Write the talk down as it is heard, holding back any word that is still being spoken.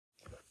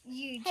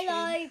YouTube.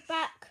 Hello,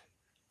 back.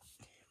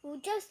 We were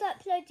just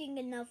uploading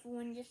another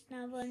one just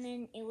now and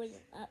then it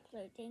wasn't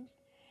uploading.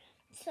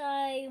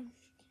 So,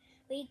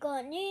 we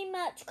got new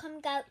merch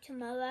coming out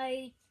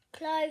tomorrow.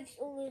 Clothes,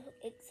 all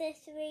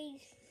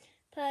accessories,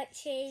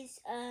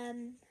 perches,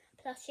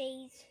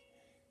 plushies.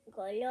 We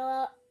got a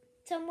lot.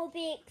 Some will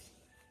be,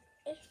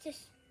 it's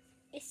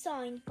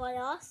signed by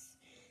us.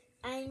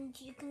 And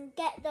you can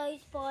get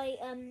those by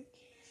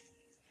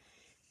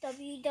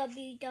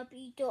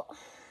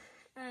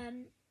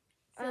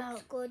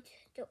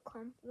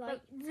vlogsquad.com,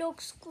 right?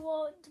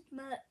 Vlogsquad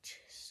merch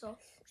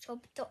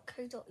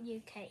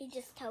shop.co.uk. He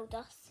just told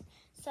us.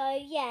 So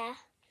yeah,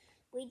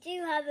 we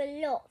do have a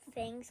lot of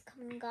things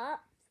coming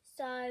up.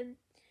 So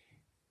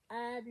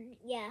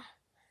yeah,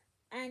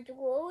 and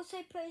we'll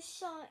also put a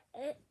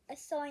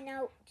sign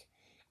out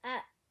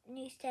at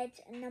Newstead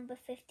number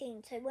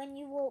 15. So when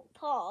you walk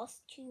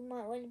past, you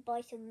might want to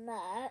buy some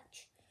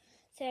merch.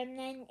 So and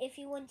then if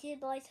you wanted to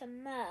buy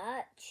some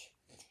merch,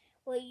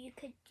 what you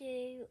could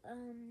do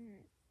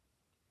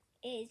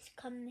is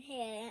come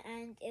here,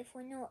 and if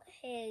we're not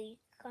here, you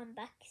can come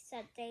back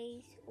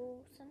Saturdays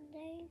or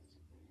Sundays.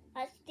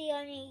 That's the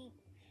only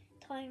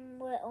time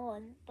we're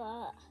on,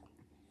 but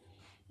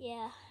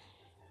yeah,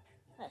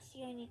 that's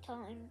the only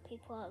time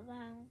people are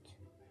around.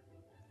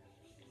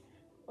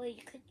 Or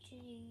you could do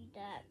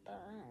that,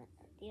 but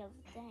the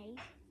other day,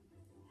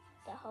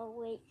 the whole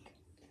week.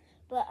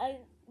 But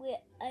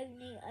we're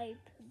only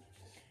open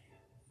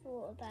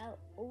for about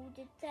all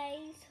the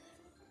days.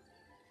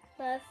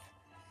 But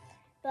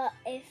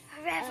if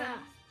Forever.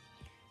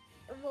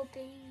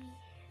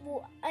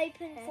 we'll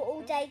open for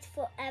all days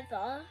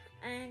forever,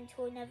 and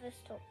we'll never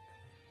stop.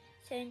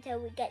 So until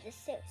we get the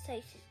six.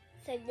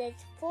 So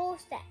there's 4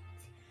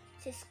 steps: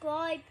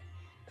 subscribe,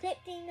 click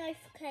the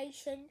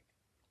notification,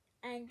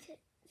 and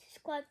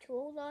subscribe to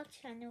all our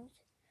channels,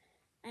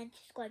 and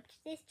subscribe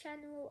to this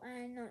channel,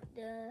 and not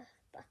the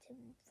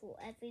button for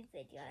every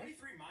video.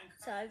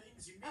 So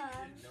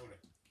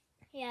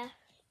yeah,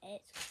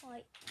 it's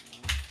quite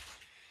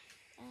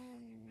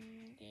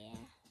yeah.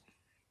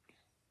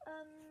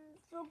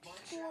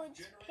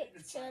 Vlogsquad's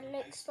picture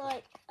looks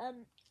like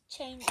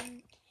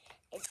changing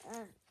it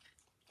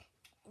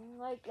in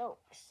Roblox.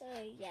 So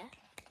yeah,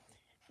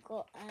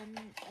 got a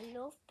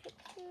lot of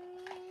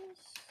pictures.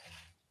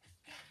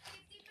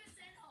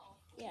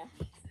 Yeah,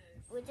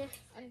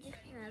 I'm just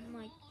gonna have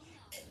my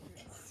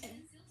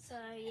so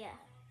yeah.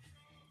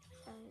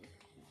 So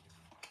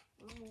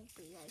we'll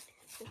be open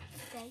for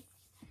today.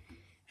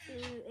 So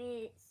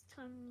it's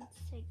time to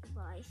say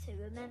goodbye. So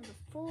remember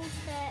 4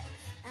 steps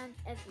and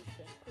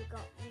everything. We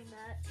got new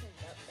merch and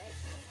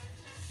updates.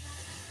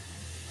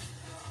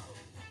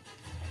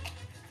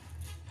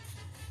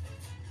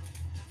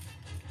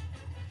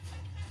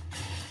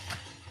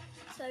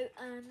 So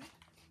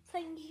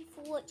thank you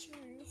for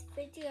watching this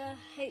video.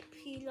 Hope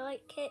you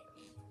like it.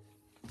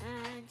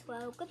 And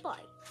well,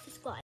 goodbye. Subscribe.